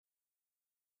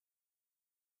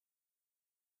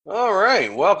All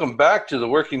right, welcome back to the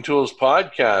Working Tools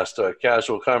Podcast, a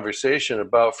casual conversation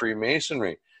about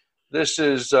Freemasonry. This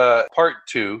is part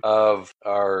two of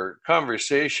our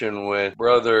conversation with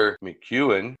Brother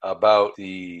McEwen about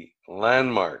the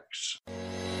landmarks.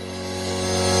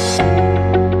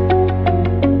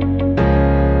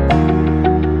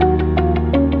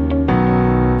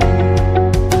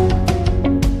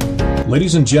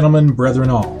 Ladies and gentlemen, brethren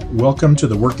all, welcome to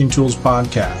the Working Tools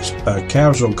Podcast, a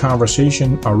casual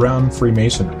conversation around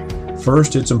Freemasonry.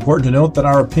 First, it's important to note that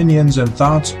our opinions and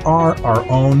thoughts are our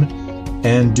own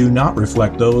and do not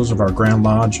reflect those of our Grand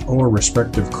Lodge or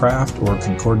respective craft or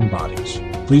concordant bodies.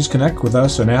 Please connect with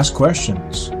us and ask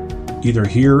questions, either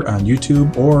here on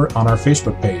YouTube or on our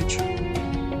Facebook page.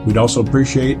 We'd also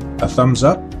appreciate a thumbs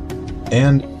up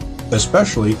and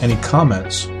especially any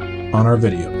comments on our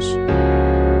videos.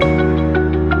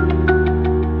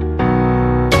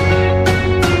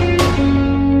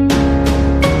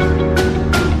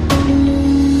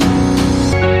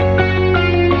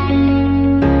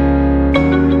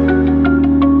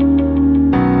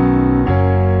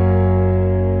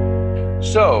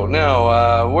 So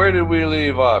now, where did we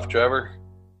leave off, Trevor?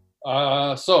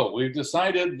 So we've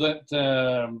decided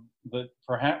that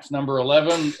perhaps number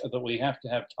 11, that we have to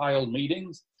have tiled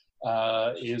meetings,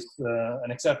 is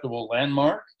an acceptable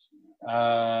landmark.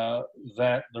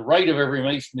 That the right of every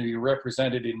Mason to be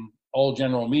represented in all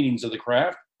general meetings of the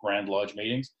craft, Grand Lodge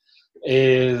meetings,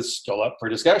 is still up for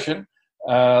discussion.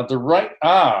 The right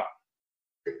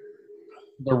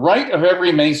of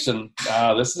every Mason.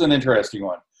 This is an interesting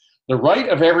one. The right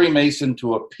of every Mason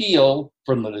to appeal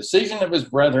from the decision of his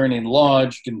brethren in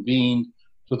lodge convened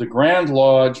to the Grand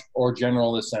Lodge or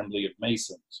General Assembly of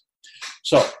Masons.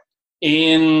 So,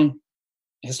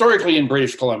 historically in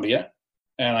British Columbia,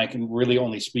 and I can really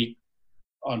only speak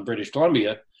on British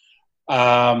Columbia,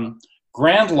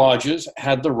 Grand Lodges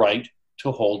had the right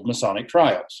to hold Masonic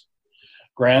trials.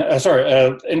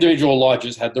 Individual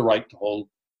lodges had the right to hold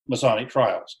Masonic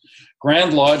trials.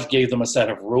 Grand Lodge gave them a set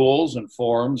of rules and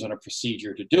forms and a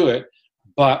procedure to do it,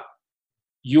 but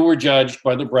you were judged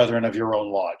by the brethren of your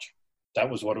own lodge. That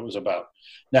was what it was about.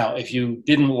 Now, if you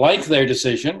didn't like their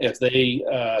decision, if they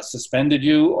suspended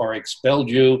you or expelled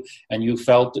you and you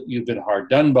felt that you'd been hard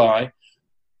done by,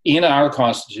 in our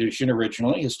Constitution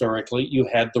originally, historically, you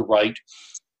had the right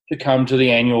to come to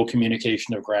the annual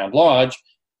communication of Grand Lodge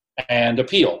and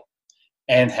appeal,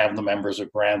 and have the members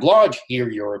of Grand Lodge hear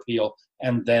your appeal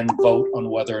and then vote on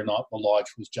whether or not the lodge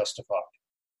was justified.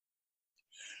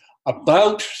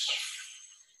 About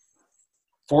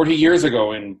 40 years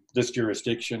ago in this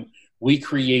jurisdiction, we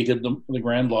created the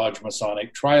Grand Lodge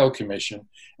Masonic Trial Commission,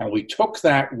 and we took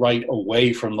that right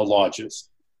away from the lodges,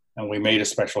 and we made a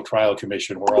special trial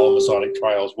commission where all Masonic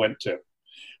trials went to.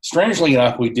 Strangely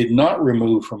enough, we did not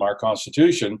remove from our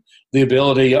Constitution the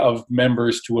ability of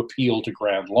members to appeal to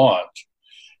Grand Lodge,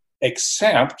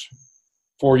 except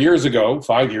 5 years ago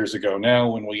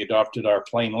now, when we adopted our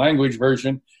plain language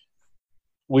version,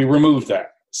 we removed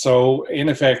that. So, in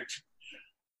effect,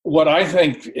 what I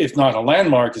think, if not a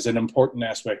landmark, is an important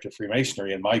aspect of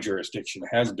Freemasonry in my jurisdiction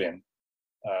has been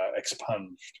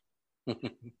expunged.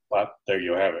 But there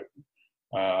you have it.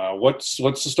 What's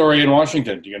the story in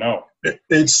Washington? Do you know?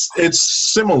 It's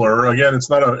similar. Again, it's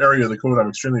not an area of the code I'm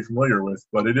extremely familiar with,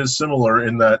 but it is similar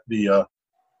in that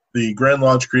the Grand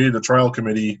Lodge created a trial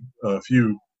committee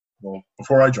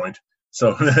before I joined,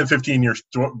 so 15 years,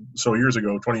 so years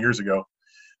ago, 20 years ago,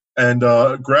 and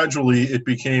gradually it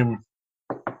became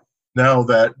now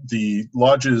that the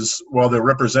lodges, while they're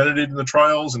represented in the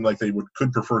trials and like they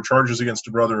could prefer charges against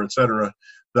a brother, etc.,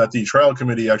 that the trial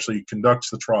committee actually conducts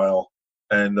the trial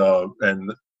and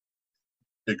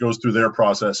it goes through their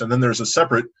process, and then there's a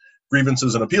separate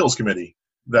grievances and appeals committee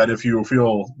that if you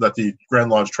feel that the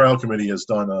Grand Lodge Trial Committee has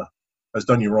done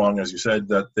you wrong, as you said,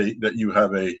 that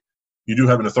you do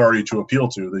have an authority to appeal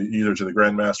to either to the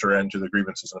Grand Master and to the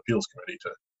Grievances and Appeals Committee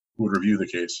who would review the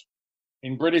case.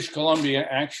 In British Columbia,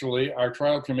 actually, our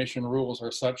trial commission rules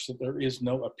are such that there is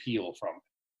no appeal from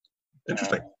it.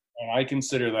 Interesting. And I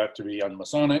consider that to be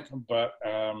un-Masonic, but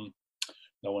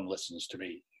no one listens to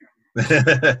me.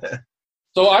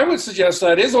 So I would suggest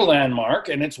that is a landmark,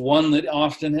 and it's one that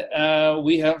often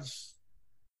we have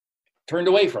turned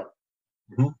away from.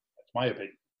 Mm-hmm. That's my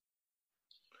opinion.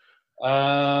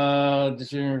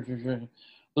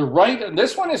 The right, and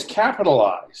this one is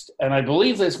capitalized, and I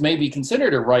believe this may be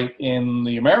considered a right in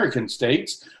the American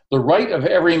states, the right of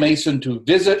every Mason to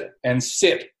visit and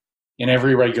sit in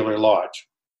every regular lodge.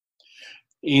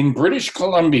 In British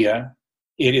Columbia,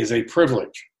 it is a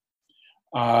privilege.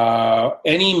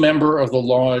 Any member of the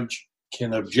lodge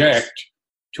can object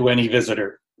to any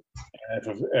visitor And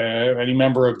if any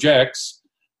member objects,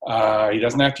 he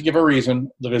doesn't have to give a reason.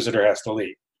 The visitor has to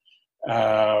leave.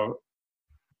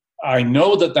 I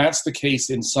know that that's the case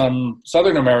in some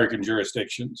Southern American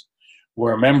jurisdictions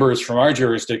where members from our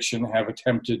jurisdiction have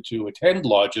attempted to attend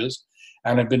lodges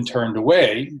and have been turned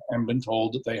away and been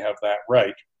told that they have that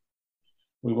right.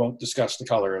 We won't discuss the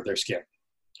color of their skin.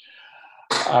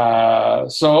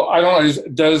 So I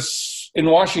don't know, in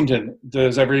Washington,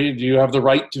 do you have the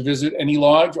right to visit any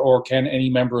lodge, or can any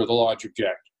member of the lodge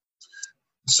object?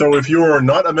 So if you're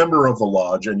not a member of the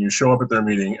lodge and you show up at their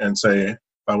meeting and say,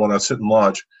 I want to sit in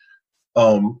lodge,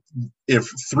 if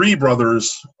three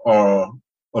brothers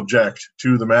object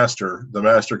to the master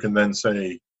can then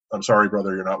say, I'm sorry,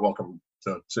 brother, you're not welcome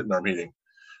to sit in our meeting.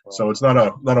 Right. So it's not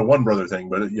a one brother thing,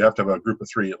 but you have to have a group of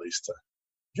three at least to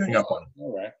gang up on it.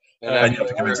 All right. And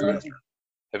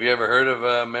have you ever heard of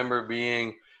a member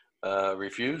being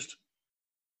refused?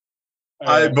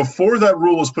 Before that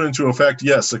rule was put into effect,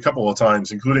 yes, a couple of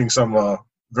times, including some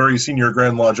very senior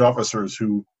Grand Lodge officers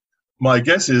who, my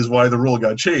guess is why the rule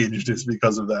got changed is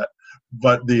because of that.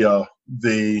 But the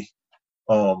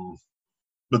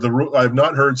rule, I've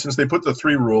not heard, since they put the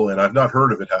 3 rule in, I've not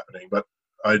heard of it happening, but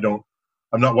I'm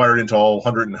not wired into all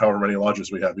 100 and however many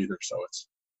lodges we have either, so it's.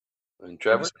 And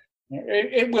Trevor?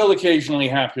 It will occasionally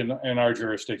happen in our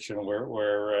jurisdiction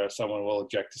where someone will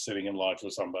object to sitting in lodge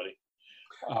with somebody.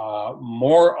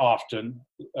 More often,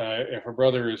 if a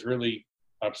brother is really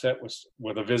upset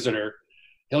with a visitor,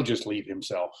 he'll just leave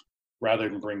himself. Rather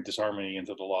than bring disharmony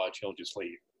into the lodge, he'll just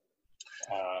leave.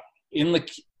 In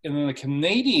the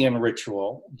Canadian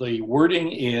ritual, the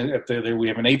wording is, we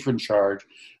have an apron charge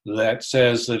that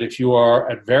says that if you are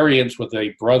at variance with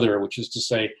a brother, which is to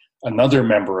say another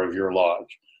member of your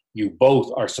lodge, you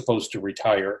both are supposed to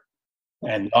retire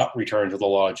and not return to the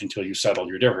lodge until you settle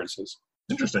your differences.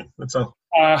 Interesting. It's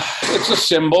a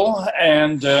symbol,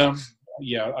 and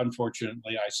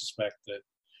unfortunately, I suspect that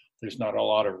there's not a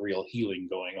lot of real healing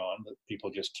going on, that people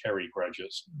just carry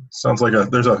grudges. Sounds like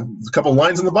there's a couple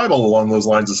lines in the Bible along those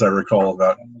lines, as I recall,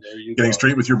 about getting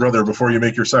straight with your brother before you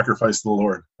make your sacrifice to the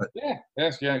Lord.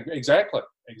 Exactly.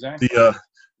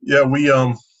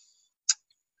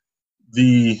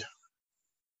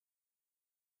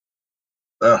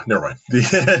 Never mind.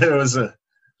 It was a.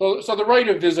 So the right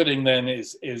of visiting then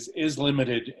is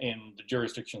limited in the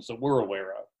jurisdictions that we're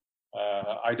aware of.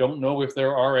 I don't know if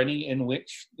there are any in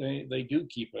which they do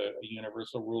keep a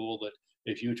universal rule that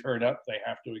if you turn up, they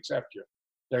have to accept you.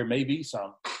 There may be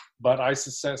some, but I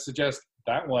suggest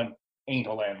that one ain't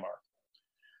a landmark.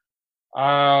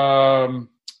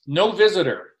 No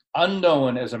visitor,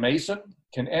 unknown as a Mason,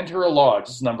 can enter a lodge,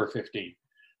 this is number 15,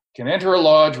 can enter a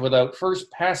lodge without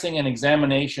first passing an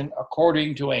examination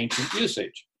according to ancient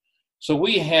usage. So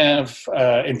we have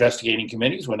investigating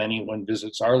committees when anyone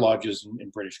visits our lodges in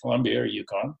British Columbia or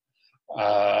Yukon.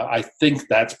 I think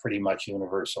that's pretty much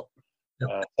universal.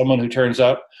 Yep. Someone who turns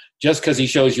up, just because he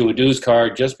shows you a dues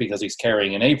card, just because he's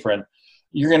carrying an apron,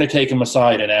 you're going to take him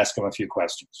aside and ask him a few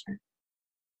questions.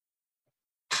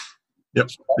 Yep.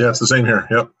 Yeah, it's the same here.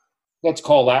 Yep. Let's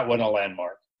call that one a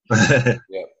landmark. Yep.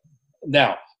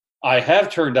 Now, I have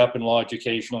turned up in lodge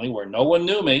occasionally where no one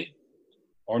knew me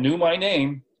or knew my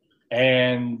name,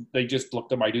 and they just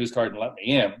looked at my dues card and let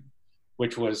me in,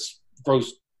 which was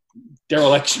gross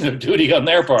dereliction of duty on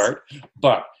their part.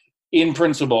 But in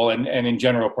principle and in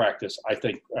general practice, I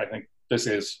think this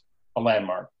is a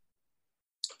landmark.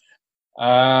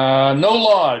 No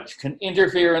lodge can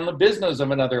interfere in the business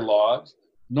of another lodge,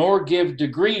 nor give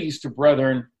degrees to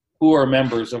brethren who are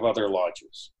members of other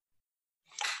lodges.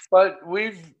 But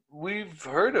we've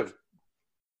heard of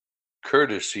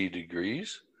courtesy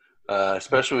degrees,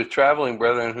 especially with traveling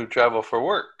brethren who travel for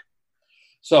work.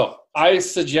 So I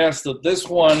suggest that this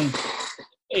one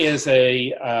is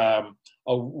a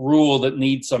rule that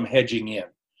needs some hedging in.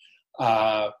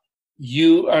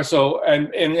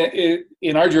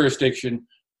 In our jurisdiction,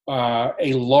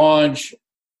 a lodge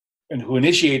and who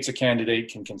initiates a candidate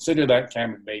can consider that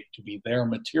candidate to be their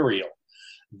material.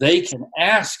 They can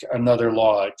ask another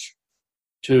lodge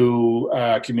to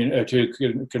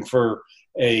confer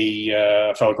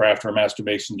a fellow crafter or master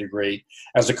mason degree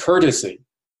as a courtesy,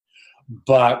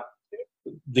 but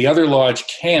the other lodge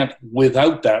can't,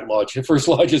 without that lodge, the first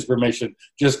lodge's permission,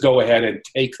 just go ahead and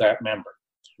take that member.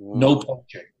 No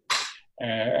poaching.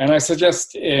 And I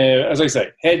suggest, as I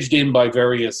say, hedged in by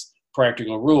various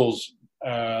practical rules,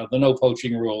 the no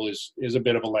poaching rule is a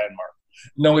bit of a landmark.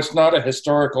 No, it's not a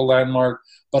historical landmark,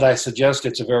 but I suggest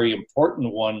it's a very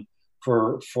important one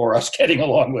for us getting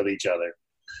along with each other.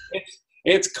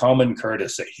 It's common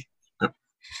courtesy.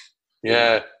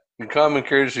 Yeah, common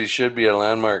courtesy should be a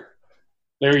landmark.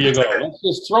 There you go. Let's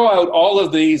just throw out all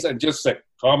of these and just say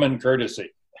common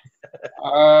courtesy.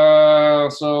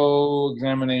 So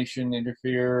examination,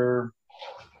 interfere.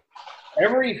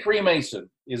 Every Freemason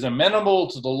is amenable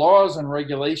to the laws and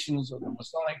regulations of the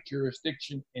Masonic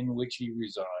jurisdiction in which he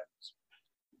resides.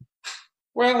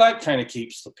 Well, that kind of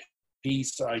keeps the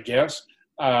peace, I guess.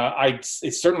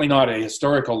 It's certainly not a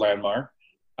historical landmark.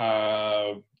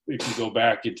 If you go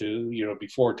back into,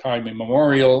 before time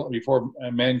immemorial, before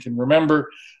man can remember,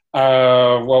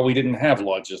 we didn't have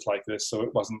lodges like this, so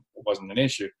it wasn't an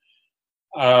issue,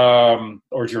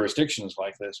 or jurisdictions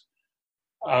like this.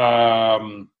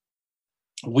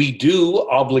 We do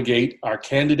obligate our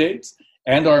candidates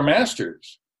and our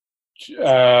masters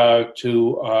to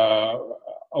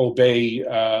obey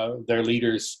their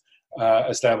leaders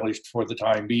established for the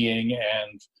time being,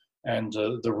 and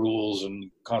the rules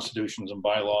and constitutions and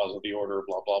bylaws of the order,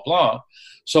 blah, blah, blah.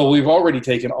 So we've already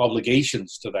taken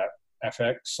obligations to that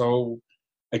effect. So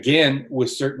again,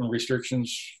 with certain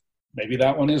restrictions, maybe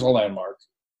that one is a landmark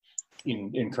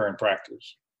in current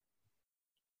practice.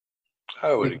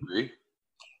 I would agree.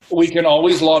 We can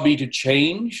always lobby to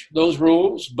change those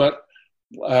rules, but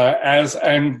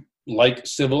like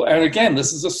civil, and again,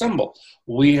 this is a symbol.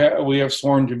 We have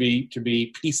sworn to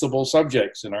be peaceable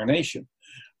subjects in our nation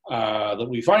that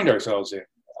we find ourselves in,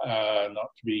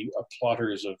 not to be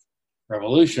plotters of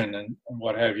revolution and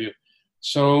what have you.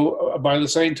 So, by the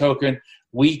same token,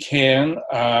 we can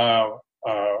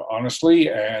honestly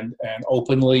and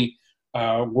openly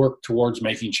work towards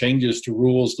making changes to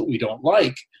rules that we don't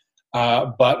like,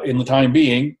 but in the time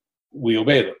being, we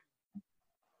obey them.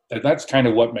 And that's kind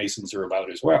of what Masons are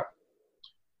about as well.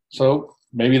 So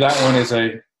maybe that one is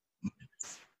a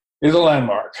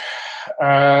landmark.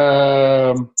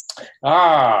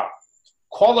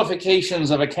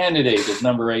 Qualifications of a candidate is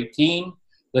number 18,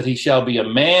 that he shall be a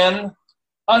man,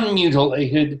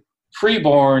 unmutilated,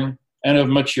 freeborn, and of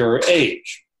mature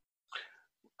age.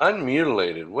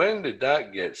 Unmutilated. When did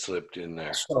that get slipped in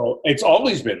there? So it's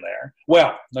always been there.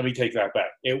 Well, let me take that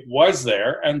back. It was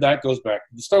there, and that goes back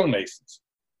to the stonemasons.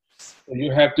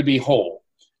 You have to be whole.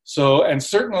 So, and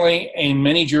certainly in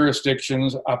many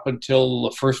jurisdictions up until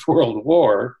the First World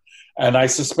War, and I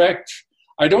suspect,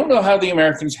 I don't know how the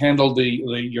Americans handled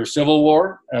your Civil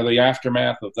War, the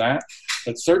aftermath of that,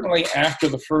 but certainly after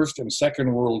the First and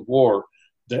Second World War,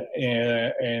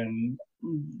 in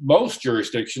most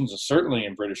jurisdictions, certainly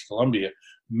in British Columbia,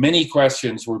 many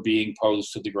questions were being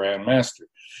posed to the Grand Master.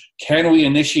 Can we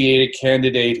initiate a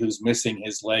candidate who's missing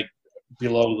his leg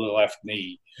below the left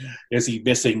knee? Is he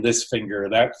missing this finger,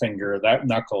 that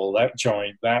knuckle, that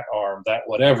joint, that arm, that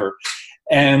whatever?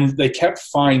 And they kept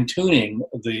fine-tuning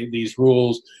these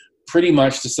rules pretty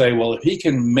much to say, well, if he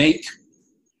can make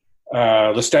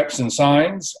the steps and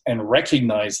signs and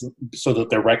recognize them so that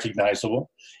they're recognizable,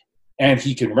 and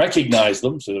he can recognize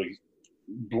them, so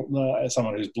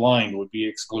someone who's blind would be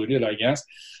excluded, I guess.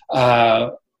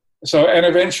 And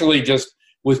eventually, just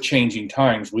with changing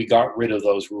times, we got rid of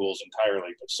those rules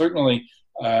entirely. But certainly,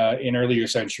 in earlier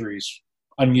centuries,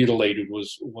 unmutilated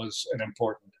was an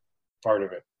important part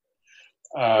of it.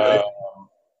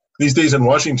 These days in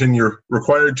Washington, you're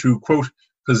required to, quote,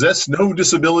 possess no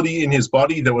disability in his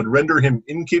body that would render him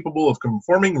incapable of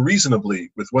conforming reasonably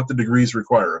with what the degrees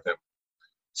require of him.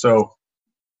 So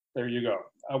there you go.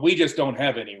 We just don't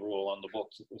have any rule on the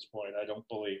books at this point, I don't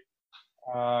believe.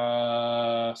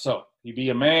 So he be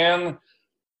a man.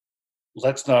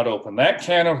 Let's not open that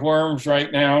can of worms right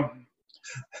now.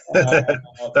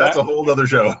 That's a whole other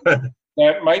show.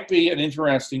 That might be an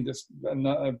interesting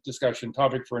discussion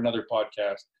topic for another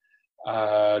podcast.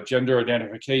 Gender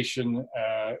identification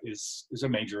is a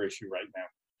major issue right now.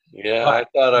 Yeah, I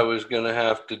thought I was going to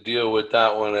have to deal with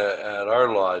that one at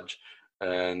our lodge.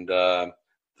 And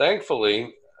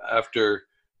thankfully, after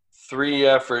 3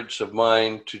 efforts of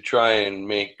mine to try and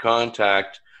make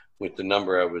contact with the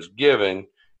number I was given,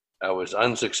 I was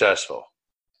unsuccessful.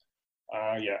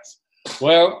 Yes.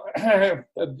 Well,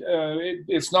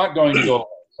 it's not going to go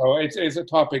away. So it's a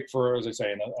topic for, as I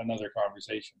say, another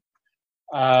conversation.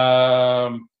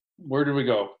 Where do we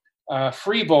go?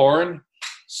 Freeborn.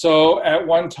 So at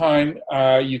one time,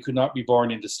 you could not be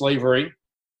born into slavery.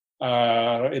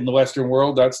 In the Western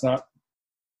world, that's not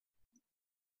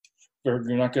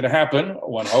going to happen,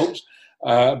 one hopes.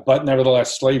 But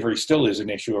nevertheless, slavery still is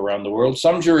an issue around the world.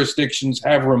 Some jurisdictions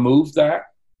have removed that.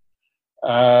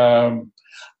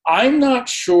 I'm not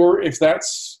sure if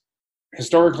that's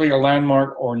historically a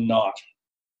landmark or not.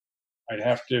 I'd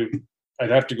have to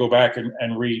go back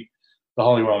and read the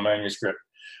Hollywell manuscript.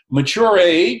 Mature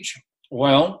age,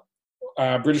 well,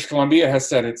 British Columbia has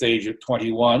set its age at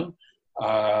 21.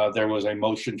 There was a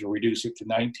motion to reduce it to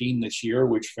 19 this year,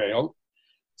 which failed.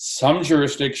 Some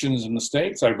jurisdictions in the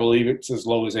States, I believe it's as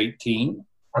low as 18.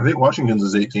 I think Washington's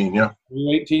is 18, yeah. Are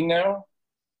you 18 now?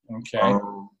 Okay.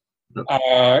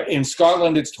 In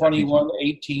Scotland, it's 21,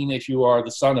 18 if you are the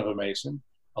son of a Mason,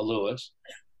 a Lewis.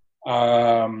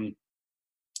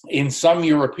 In some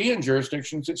European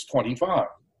jurisdictions, it's 25.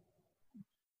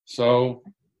 So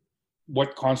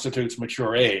what constitutes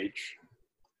mature age?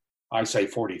 I say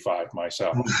 45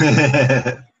 myself.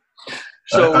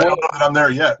 So I don't know that I'm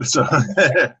there yet. So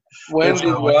when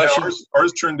did Washington?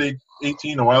 Ours turned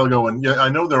 18 a while ago, and yeah, I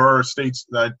know there are states.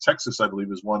 Texas, I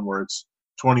believe, is one where it's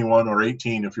 21 or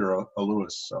 18 if you're a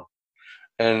Lewis. So.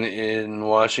 And in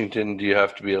Washington, do you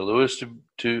have to be a Lewis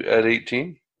to at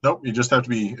 18? Nope, you just have to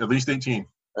be at least 18.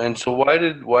 And so why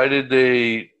did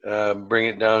they bring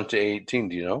it down to 18?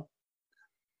 Do you know?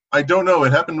 I don't know.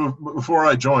 It happened before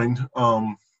I joined.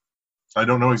 I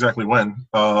don't know exactly when.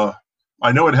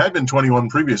 I know it had been 21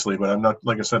 previously, but I'm not,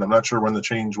 like I said, I'm not sure when the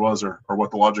change was or what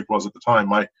the logic was at the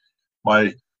time. I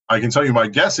can tell you my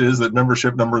guess is that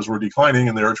membership numbers were declining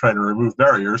and they were trying to remove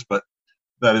barriers, but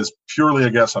that is purely a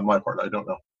guess on my part. I don't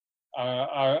know.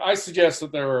 I suggest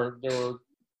that there were 2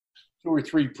 or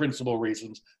 3 principal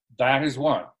reasons. That is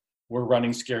one. We're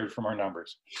running scared from our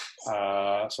numbers.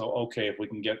 So, okay, if we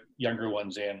can get younger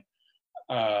ones in,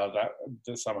 that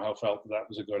somehow felt that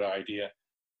was a good idea.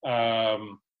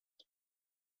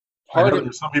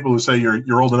 There's some people who say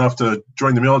you're old enough to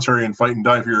join the military and fight and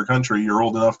die for your country. You're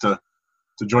old enough to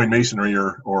join Masonry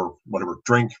or whatever,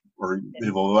 drink, or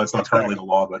although that's not currently the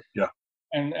law, but yeah.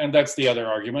 And that's the other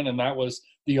argument, and that was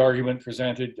the argument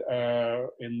presented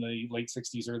in the late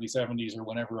 60s, early 70s, or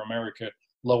whenever America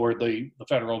lowered the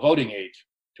federal voting age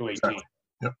to 18. Exactly.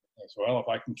 Yep. So, well, if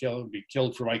I can be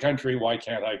killed for my country, why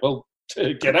can't I vote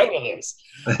to get out of this?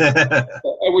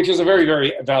 Which is a very,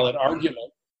 very valid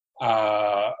argument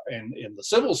in the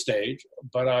civil stage,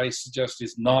 but I suggest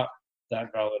is not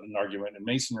that valid an argument in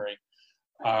Masonry.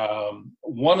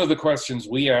 One of the questions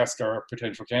we ask our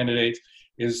potential candidates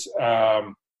is, are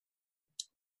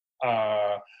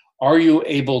you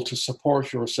able to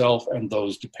support yourself and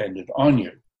those dependent on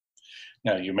you?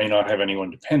 Now, you may not have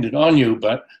anyone dependent on you,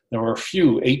 but there are a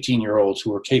few 18-year-olds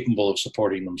who are capable of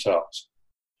supporting themselves.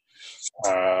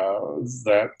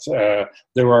 There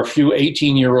are a few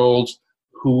 18-year-olds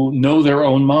who know their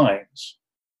own minds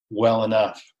well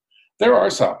enough. There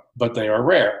are some, but they are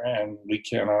rare, and we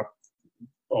cannot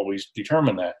always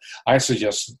determine that. I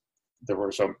suggest there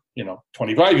were some,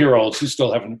 25-year-olds who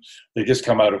still they just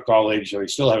come out of college, they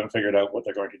still haven't figured out what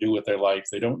they're going to do with their life.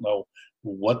 They don't know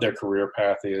what their career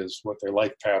path is, what their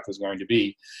life path is going to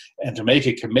be. And to make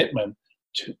a commitment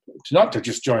to not to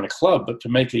just join a club, but to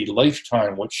make a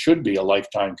lifetime, what should be a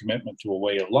lifetime commitment to a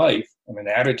way of life and an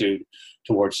attitude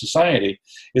towards society,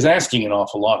 is asking an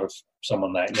awful lot of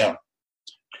someone that young.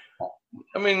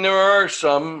 I mean, there are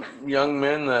some young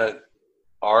men that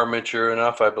are mature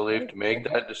enough, I believe, to make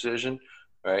that decision,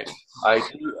 right? I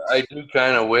do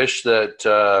kind of wish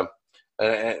that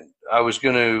I was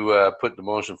going to put the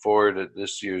motion forward at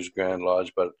this year's Grand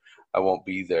Lodge, but I won't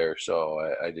be there, so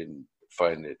I didn't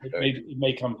find it. It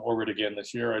may come forward again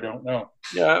this year. I don't know.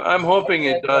 Yeah, I'm hoping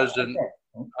it does, and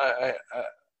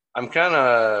I'm kind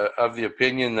of the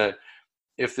opinion that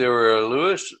if there were a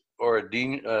Lewis or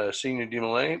a senior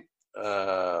DMLA,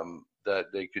 that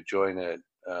they could join at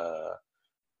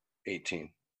 18,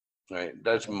 right?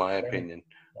 That's my opinion,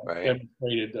 right?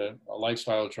 Demonstrated a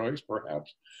lifestyle choice,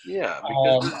 perhaps. Yeah.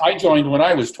 I joined when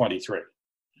I was 23.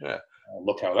 Yeah.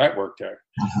 Look how that worked out.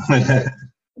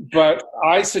 But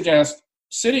I suggest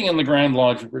sitting in the Grand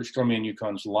Lodge of British Columbia and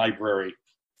Yukon's library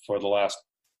for the last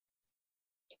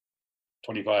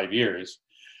 25 years,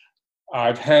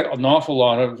 I've had an awful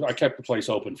lot of, I kept the place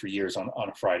open for years on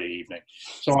a Friday evening.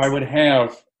 So I would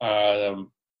have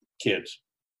kids,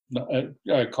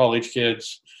 college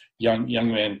kids, young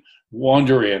men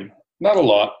wander in, not a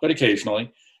lot, but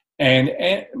occasionally.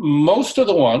 And most of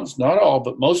the ones, not all,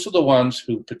 but most of the ones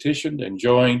who petitioned and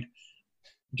joined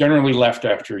generally left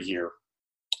after a year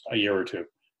or two.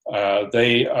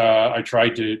 I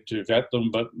tried to vet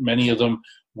them, but many of them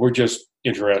were just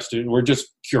interested, were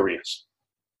just curious.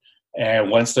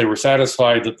 And once they were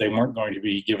satisfied that they weren't going to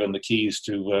be given the keys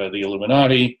to the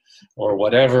Illuminati or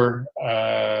whatever,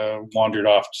 wandered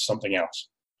off to something else.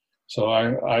 So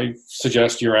I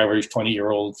suggest your average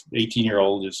 20-year-old,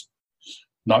 18-year-old is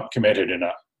not committed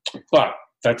enough. But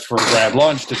that's for a Grand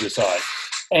Lodge to decide.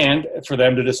 And for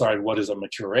them to decide what is a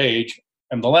mature age.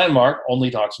 And the landmark only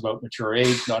talks about mature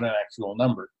age, not an actual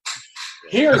number.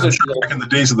 Here's back in the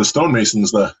days of the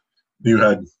stonemasons, you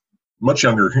had much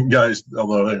younger guys,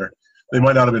 although they're They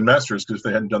might not have been masters because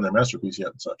they hadn't done their masterpiece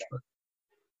yet and such. But.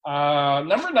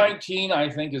 Number 19, I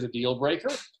think, is a deal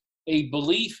breaker. A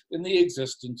belief in the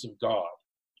existence of God,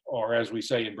 or as we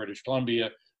say in British Columbia,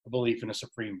 a belief in a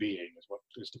supreme being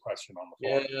is the question on the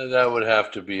floor. Yeah, that would have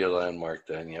to be a landmark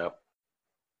then, yep.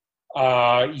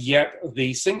 Yet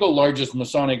the single largest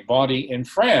Masonic body in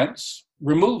France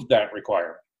removed that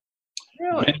requirement.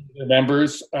 Really? Many of the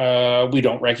members, we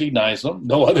don't recognize them.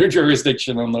 No other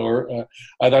jurisdiction on the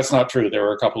that's not true. There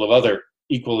are a couple of other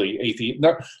equally atheist.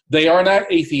 No, they are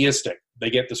not atheistic. They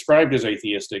get described as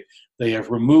atheistic. They have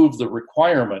removed the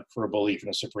requirement for a belief in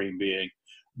a supreme being.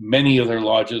 Many of their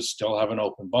lodges still have an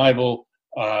open Bible,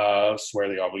 swear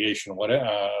the obligation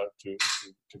to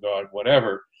God,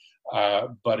 whatever,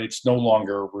 but it's no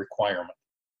longer a requirement.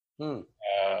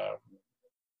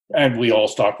 And we all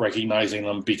stopped recognizing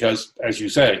them because, as you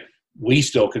say, we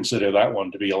still consider that one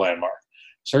to be a landmark.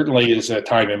 Certainly is a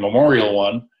time immemorial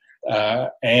one,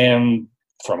 and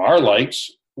from our lights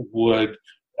would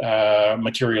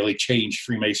materially change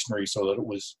Freemasonry so that it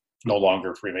was no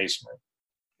longer Freemasonry.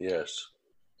 Yes.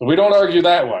 So we don't argue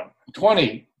that one.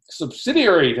 20,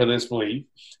 subsidiary to this belief.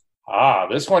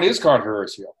 This one is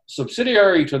controversial.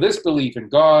 Subsidiary to this belief in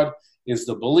God is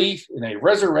the belief in a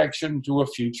resurrection to a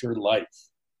future life.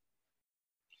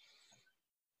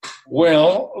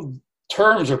 Well,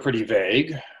 terms are pretty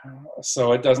vague,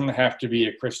 so it doesn't have to be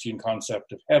a Christian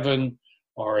concept of heaven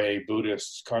or a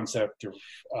Buddhist concept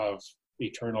of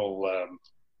eternal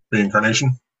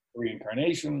reincarnation,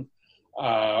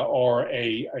 or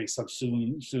a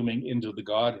subsuming into the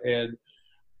Godhead.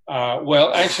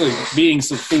 Well, actually, being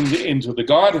subsumed into the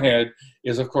Godhead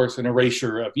is, of course, an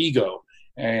erasure of ego,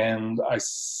 and I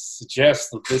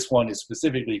suggest that this one is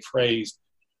specifically phrased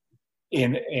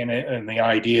in the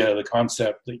idea, the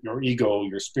concept that your ego,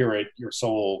 your spirit, your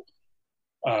soul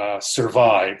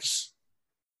survives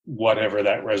whatever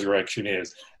that resurrection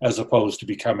is, as opposed to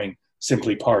becoming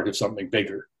simply part of something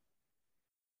bigger.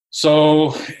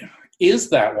 So is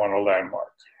that one a landmark?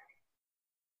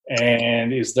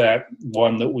 And is that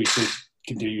one that we should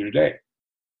continue today?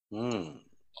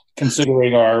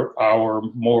 Considering our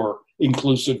more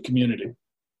inclusive community.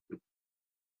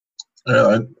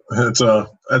 Yeah, that's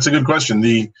a good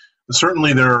question.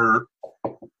 Certainly there are,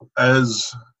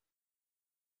 as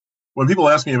when people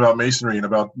ask me about Masonry and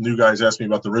about new guys ask me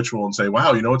about the ritual and say,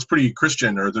 wow, it's pretty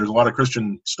Christian, or there's a lot of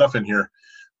Christian stuff in here.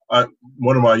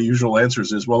 One of my usual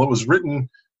answers is, well, it was written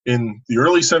in the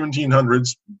early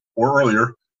 1700s or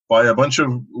earlier by a bunch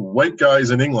of white guys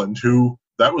in England who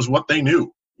that was what they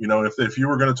knew. If you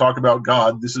were going to talk about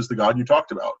God, this is the God you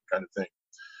talked about, kind of thing.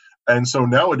 And so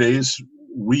nowadays,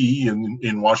 we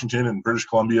in Washington and British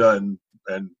Columbia and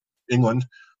England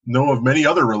know of many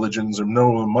other religions and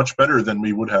know much better than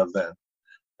we would have then.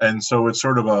 And so it's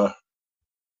sort of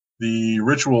the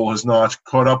ritual has not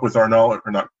caught up with our knowledge,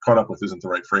 or not caught up with isn't the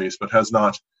right phrase, but has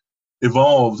not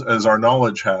evolved as our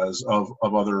knowledge has of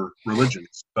other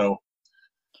religions. So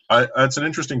that's an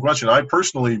interesting question. I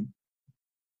personally,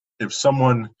 if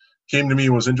someone came to me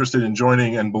and was interested in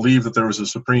joining and believed that there was a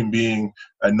supreme being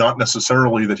and not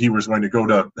necessarily that he was going to go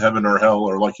to heaven or hell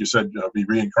or, like you said, be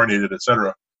reincarnated,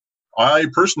 etc., I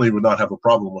personally would not have a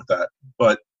problem with that.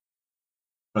 But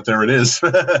there it is.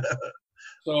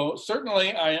 So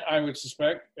certainly I would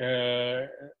suspect, if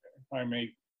I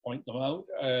may point them out,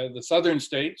 the southern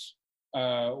states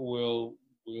will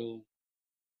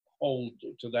hold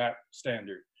to that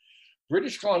standard.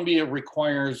 British Columbia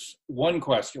requires one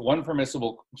question that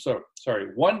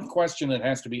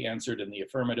has to be answered in the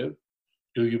affirmative.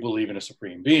 Do you believe in a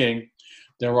supreme being?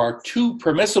 There are two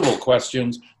permissible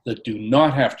questions that do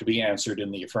not have to be answered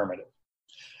in the affirmative.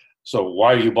 So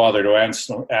why you bother to ask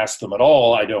them at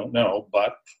all, I don't know,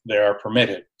 but they are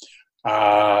permitted.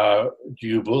 Do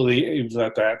you believe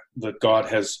that God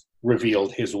has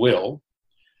revealed his will?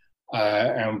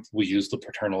 And we use the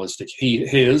paternalistic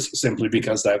his simply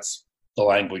because that's the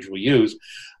language we use,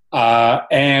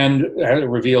 and it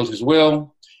reveals his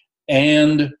will,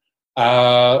 and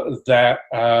that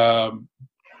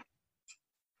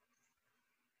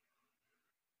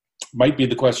might be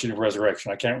the question of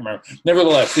resurrection. I can't remember.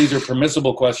 Nevertheless, these are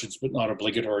permissible questions, but not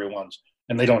obligatory ones,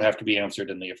 and they don't have to be answered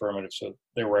in the affirmative, so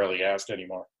they're rarely asked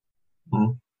anymore.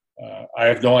 Mm-hmm. I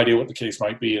have no idea what the case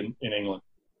might be in England.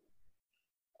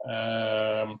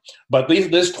 But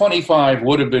this 25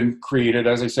 would have been created,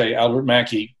 as I say, Albert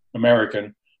Mackey,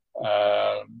 American,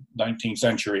 19th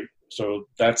century. So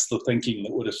that's the thinking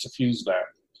that would have suffused that.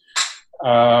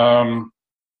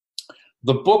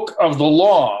 The book of the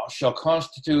law shall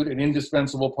constitute an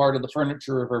indispensable part of the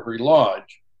furniture of every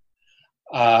lodge.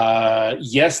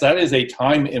 Yes, that is a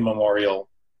time immemorial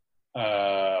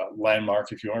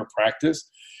landmark, if you want, practice.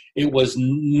 It was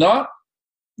not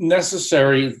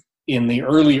necessary in the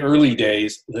early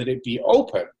days that it be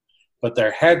open, but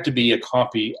there had to be a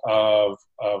copy of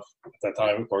at that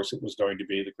time, of course, it was going to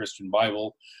be the Christian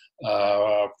Bible,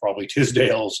 probably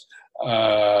Tisdale's.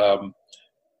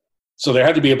 So there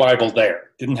had to be a Bible there.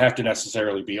 Didn't have to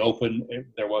necessarily be open.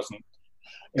 There wasn't.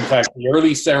 In fact, the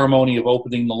early ceremony of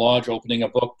opening the lodge, opening a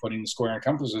book, putting the square and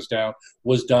compasses down,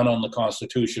 was done on the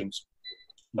constitutions,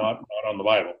 not on the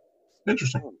Bible.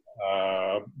 Interesting.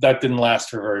 That didn't last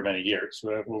for very many years,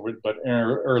 but in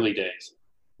early days.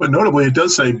 But notably, it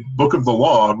does say Book of the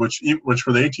Law, which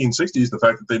for the 1860s, the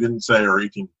fact that they didn't say, or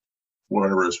 40s,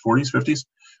 50s,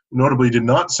 notably did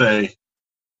not say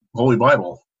Holy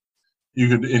Bible. You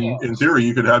could, in theory,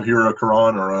 you could have here a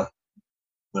Quran or a.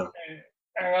 No.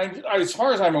 And as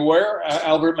far as I'm aware,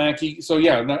 Albert Mackey. So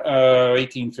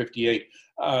 1858.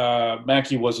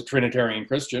 Mackey was a Trinitarian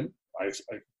Christian, I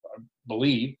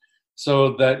believe.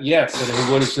 So that yes, that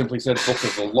he would have simply said Book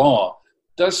of the Law.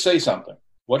 Does say something.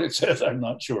 What it says, I'm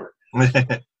not sure.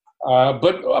 But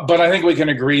I think we can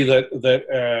agree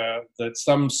that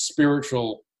some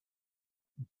spiritual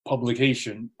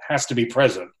publication has to be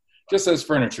present. Just as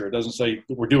furniture, it doesn't say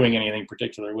we're doing anything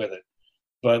particular with it.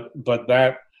 But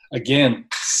that, again,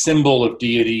 symbol of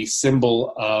deity,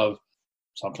 symbol of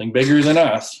something bigger than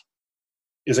us,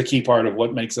 is a key part of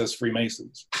what makes us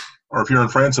Freemasons. Or if you're in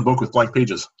France, a book with blank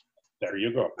pages. There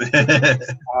you go.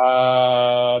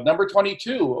 Number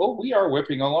 22. Oh, we are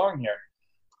whipping along here.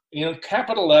 In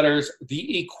capital letters,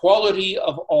 the equality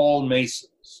of all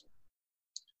Masons.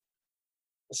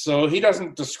 So he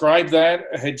doesn't describe that,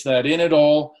 hedge that in at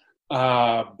all,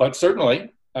 but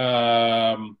certainly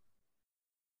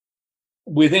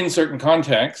within certain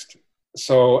context.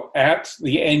 So at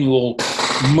the annual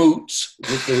moots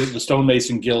that the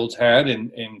stonemason guilds had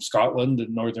in Scotland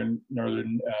and northern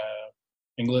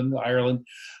England, Ireland,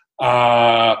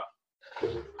 I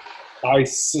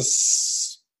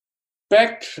suspect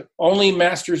only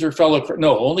masters or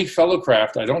only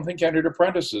fellowcraft. I don't think entered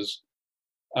apprentices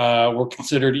were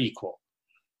considered equal.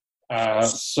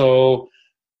 So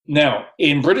now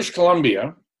in British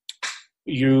Columbia,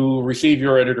 you receive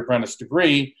your entered apprentice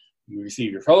degree, you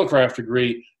receive your fellowcraft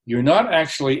degree. You're not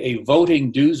actually a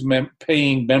voting dues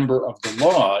paying member of the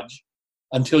lodge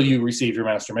until you receive your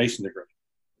Master Mason degree.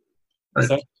 Right. Is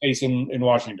that the case in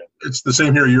Washington? It's the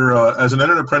same here. You're as an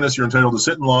entered apprentice, you're entitled to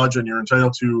sit in lodge, and you're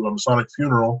entitled to a Masonic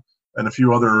funeral and a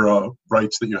few other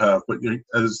rights that you have. But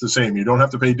it's the same. You don't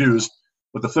have to pay dues.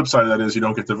 But the flip side of that is you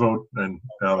don't get to vote and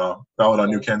ballot on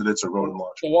new candidates or vote in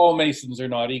lodge. So all Masons are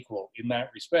not equal in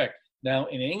that respect. Now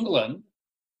in England,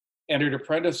 entered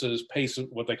apprentices pay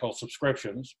what they call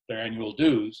subscriptions, their annual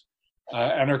dues,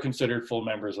 and are considered full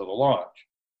members of the lodge.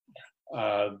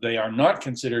 They are not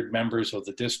considered members of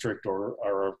the district or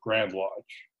of Grand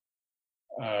Lodge.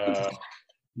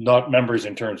 Not members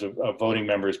in terms of voting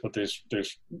members, but there's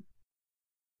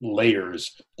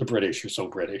layers. The British are so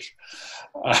British.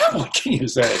 What can you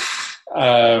say?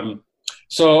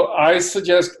 So I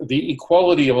suggest the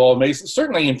equality of all Masons,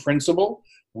 certainly in principle,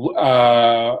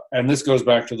 and this goes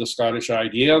back to the Scottish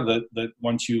idea that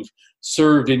once you've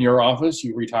served in your office,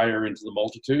 you retire into the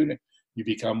multitude. You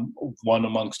become one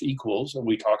amongst equals, and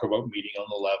we talk about meeting on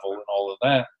the level and all of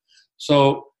that.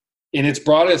 So in its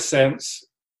broadest sense,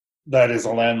 that is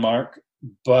a landmark,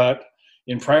 but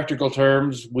in practical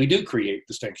terms, we do create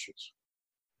distinctions.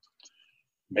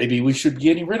 Maybe we should be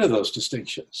getting rid of those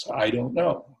distinctions. I don't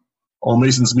know. All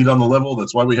Masons meet on the level.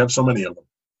 That's why we have so many of them.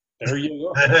 There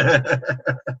you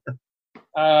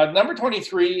go. Number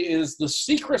 23 is the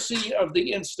secrecy of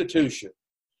the institution.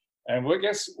 And we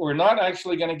guess we're not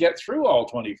actually going to get through all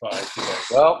 25 today.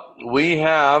 Well, we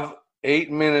have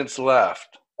 8 minutes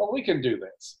left. Well, we can do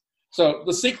this. So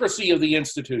the secrecy of the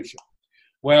institution.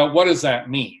 Well, what does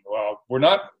that mean? Well, we're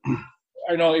not,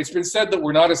 I know it's been said that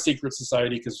we're not a secret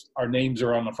society because our names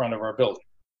are on the front of our building.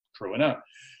 True enough.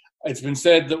 It's been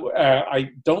said that I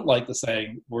don't like the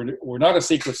saying, we're not a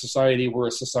secret society, we're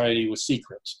a society with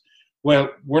secrets. Well,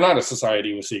 we're not a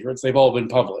society with secrets. They've all been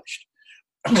published.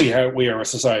 We are a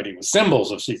society with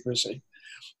symbols of secrecy.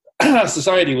 A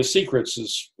society with secrets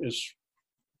is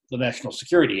the National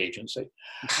Security Agency.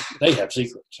 They have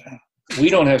secrets.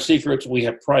 We don't have secrets, we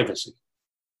have privacy.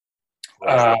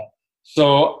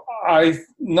 So I'm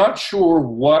not sure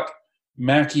what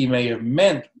Mackey may have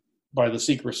meant by the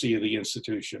secrecy of the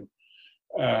institution,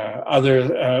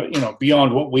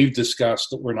 beyond what we've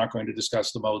discussed, that we're not going to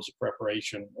discuss the modes of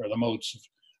preparation or the modes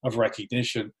of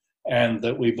recognition, and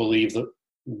that we believe that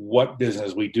what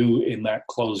business we do in that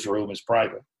closed room is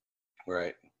private.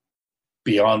 Right.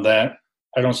 Beyond that,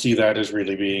 I don't see that as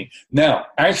really being. Now,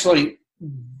 actually,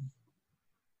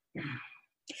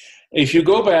 if you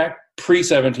go back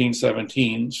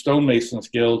pre-1717, stonemasons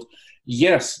guilds,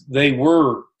 yes, they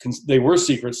were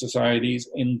secret societies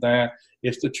in that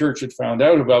if the church had found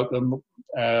out about them,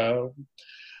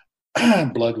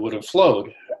 blood would have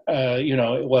flowed.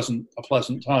 It wasn't a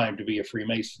pleasant time to be a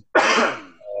Freemason.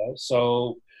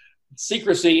 So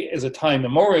secrecy is a time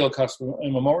immemorial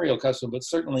custom, but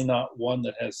certainly not one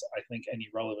that has, I think, any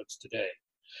relevance today,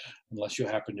 unless you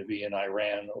happen to be in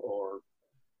Iran or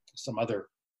some other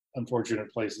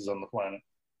unfortunate places on the planet.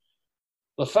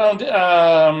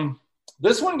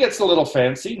 This one gets a little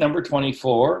fancy, number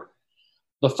 24.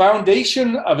 The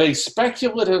foundation of a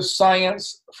speculative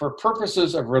science for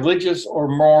purposes of religious or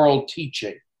moral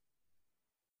teaching.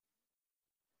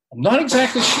 I'm not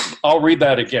exactly sure. I'll read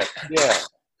that again. Yeah.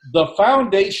 The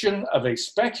foundation of a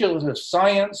speculative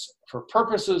science for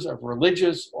purposes of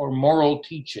religious or moral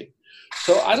teaching.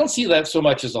 So I don't see that so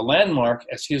much as a landmark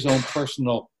as his own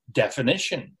personal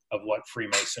definition of what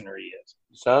Freemasonry is.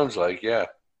 Sounds like, yeah.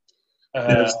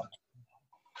 Yes.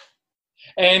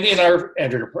 And in our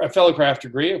fellow craft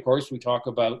degree, of course, we talk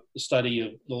about the study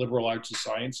of the liberal arts and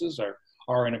sciences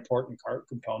are an important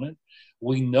component.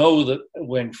 We know that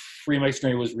when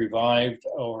Freemasonry was revived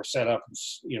or set up in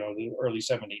the early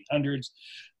 1700s,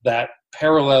 that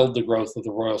paralleled the growth of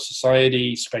the Royal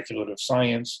Society, speculative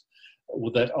science,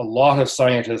 that a lot of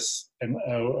scientists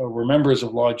were members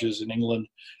of lodges in England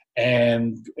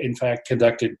and, in fact,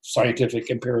 conducted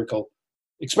scientific empirical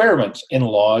experiments in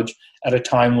lodge at a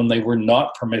time when they were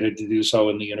not permitted to do so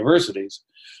in the universities.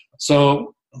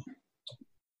 So,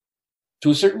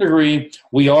 to a certain degree,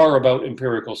 we are about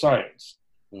empirical science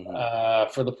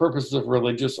for the purposes of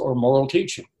religious or moral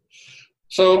teaching.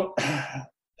 So,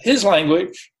 his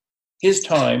language, his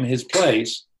time, his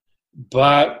place,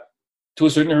 but to a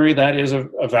certain degree, that is a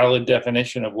valid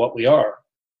definition of what we are,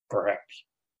 perhaps.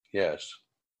 Yes.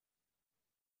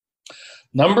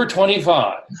 Number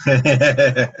 25.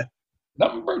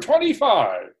 Number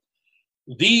 25.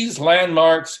 These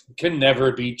landmarks can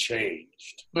never be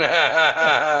changed.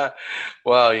 Well,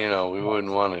 we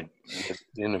wouldn't want to get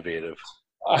innovative.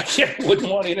 Wouldn't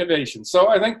want innovation. So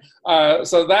I think,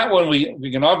 so that one we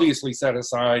can obviously set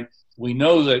aside. We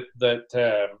know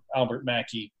that Albert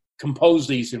Mackey composed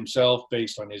these himself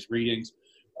based on his readings.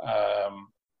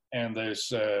 And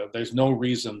there's no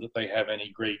reason that they have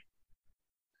any great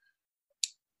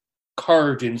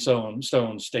carved in stone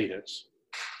status.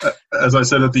 As I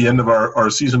said at the end of our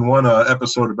season 1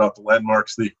 episode about the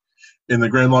landmarks, in the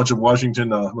Grand Lodge of Washington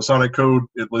Masonic Code,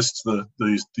 it lists the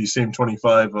same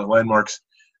 25 landmarks,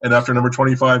 and after number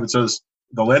 25 it says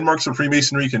the landmarks of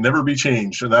Freemasonry can never be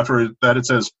changed, and after that it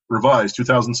says revised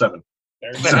 2007.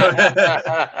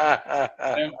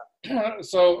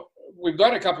 So we've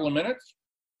got a couple of minutes.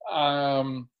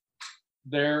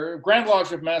 Their Grand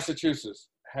Lodge of Massachusetts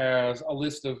has a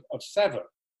list of 7.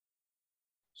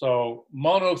 So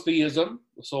monotheism,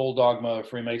 the sole dogma of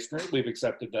Freemasonry, we've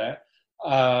accepted that.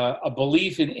 A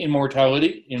belief in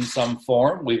immortality in some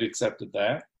form, we've accepted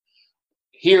that.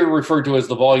 Here referred to as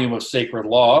the volume of sacred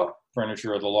law,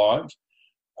 furniture of the lodge.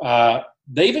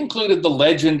 They've included the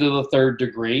legend of the third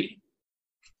degree,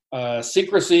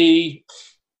 secrecy,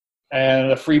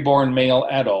 and a freeborn male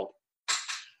adult.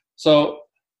 So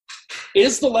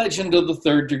is the legend of the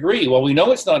third degree? Well, we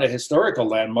know it's not a historical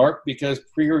landmark because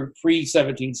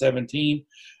pre-1717,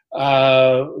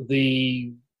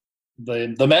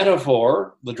 the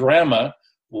metaphor, the drama,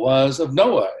 was of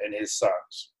Noah and his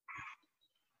sons.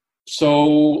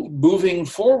 So moving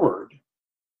forward,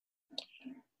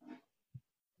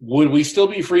 would we still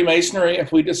be Freemasonry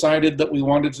if we decided that we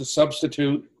wanted to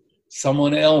substitute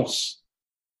someone else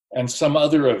and some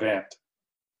other event,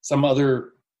 some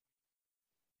other...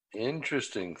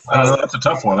 Interesting. That's a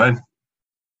tough one.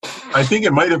 I think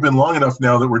it might have been long enough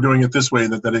now that we're doing it this way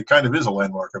that it kind of is a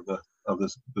landmark of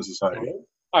the society.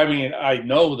 I mean, I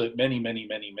know that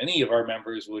many of our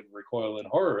members would recoil in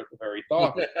horror at the very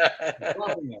thought.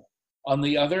 On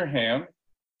the other hand,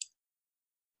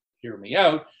 hear me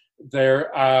out,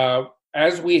 there,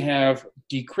 as we have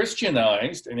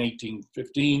de-Christianized in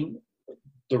 1815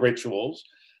 the rituals,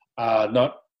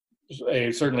 not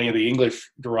certainly the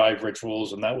English-derived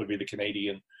rituals, and that would be the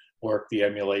Canadian work, the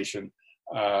emulation,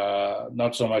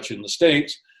 not so much in the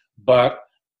States, but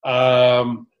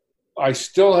I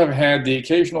still have had the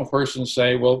occasional person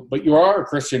say, well, but you are a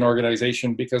Christian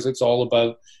organization because it's all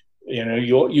about,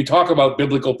 you talk about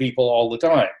biblical people all the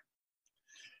time.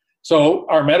 So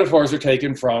our metaphors are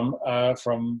taken from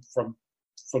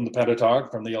the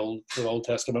Pentateuch, from the Old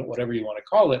Testament, whatever you want to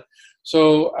call it.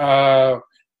 So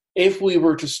if we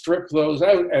were to strip those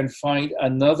out and find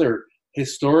another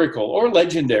historical or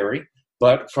legendary,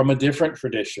 but from a different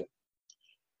tradition,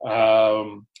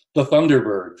 the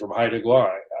Thunderbird from Haida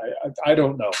Gwaii, I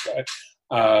don't know,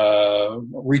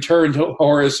 return to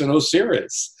Horus and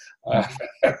Osiris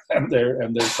and their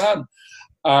son.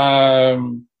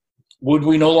 Would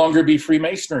we no longer be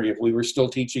Freemasonry if we were still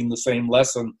teaching the same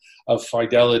lesson of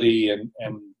fidelity and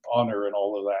honor and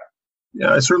all of that?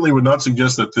 Yeah, I certainly would not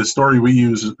suggest that the story we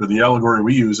use, or the allegory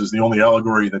we use, is the only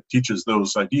allegory that teaches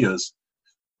those ideas.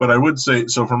 But I would say,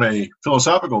 so from a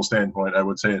philosophical standpoint, I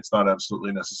would say it's not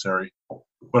absolutely necessary.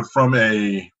 But from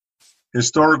a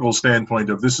historical standpoint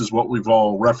of this is what we've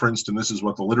all referenced and this is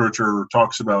what the literature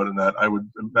talks about, and that I would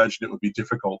imagine it would be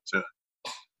difficult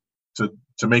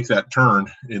to make that turn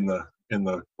in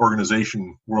the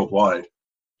organization worldwide.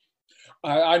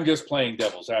 I'm just playing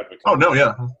devil's advocate. Oh no,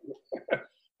 yeah.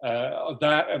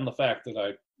 That and the fact that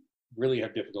I really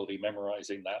have difficulty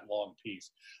memorizing that long piece.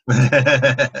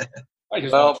 I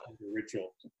just want the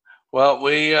ritual. Well,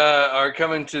 we are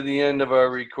coming to the end of our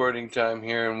recording time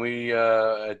here, and we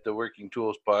at the Working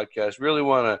Tools podcast really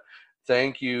want to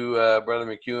thank you, Brother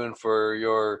McEwen, for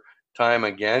your time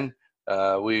again.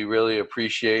 We really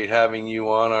appreciate having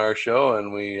you on our show,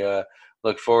 and we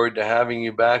look forward to having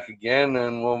you back again,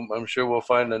 and I'm sure we'll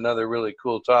find another really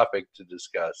cool topic to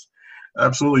discuss.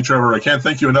 Absolutely, Trevor. I can't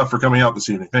thank you enough for coming out this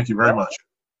evening. Thank you very much.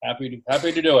 Happy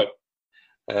to do it.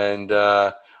 And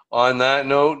on that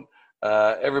note,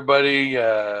 everybody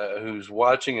who's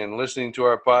watching and listening to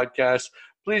our podcast,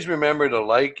 please remember to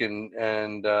like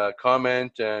and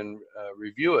comment and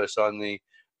review us on the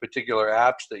particular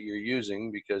apps that you're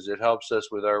using, because it helps us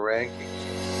with our rankings.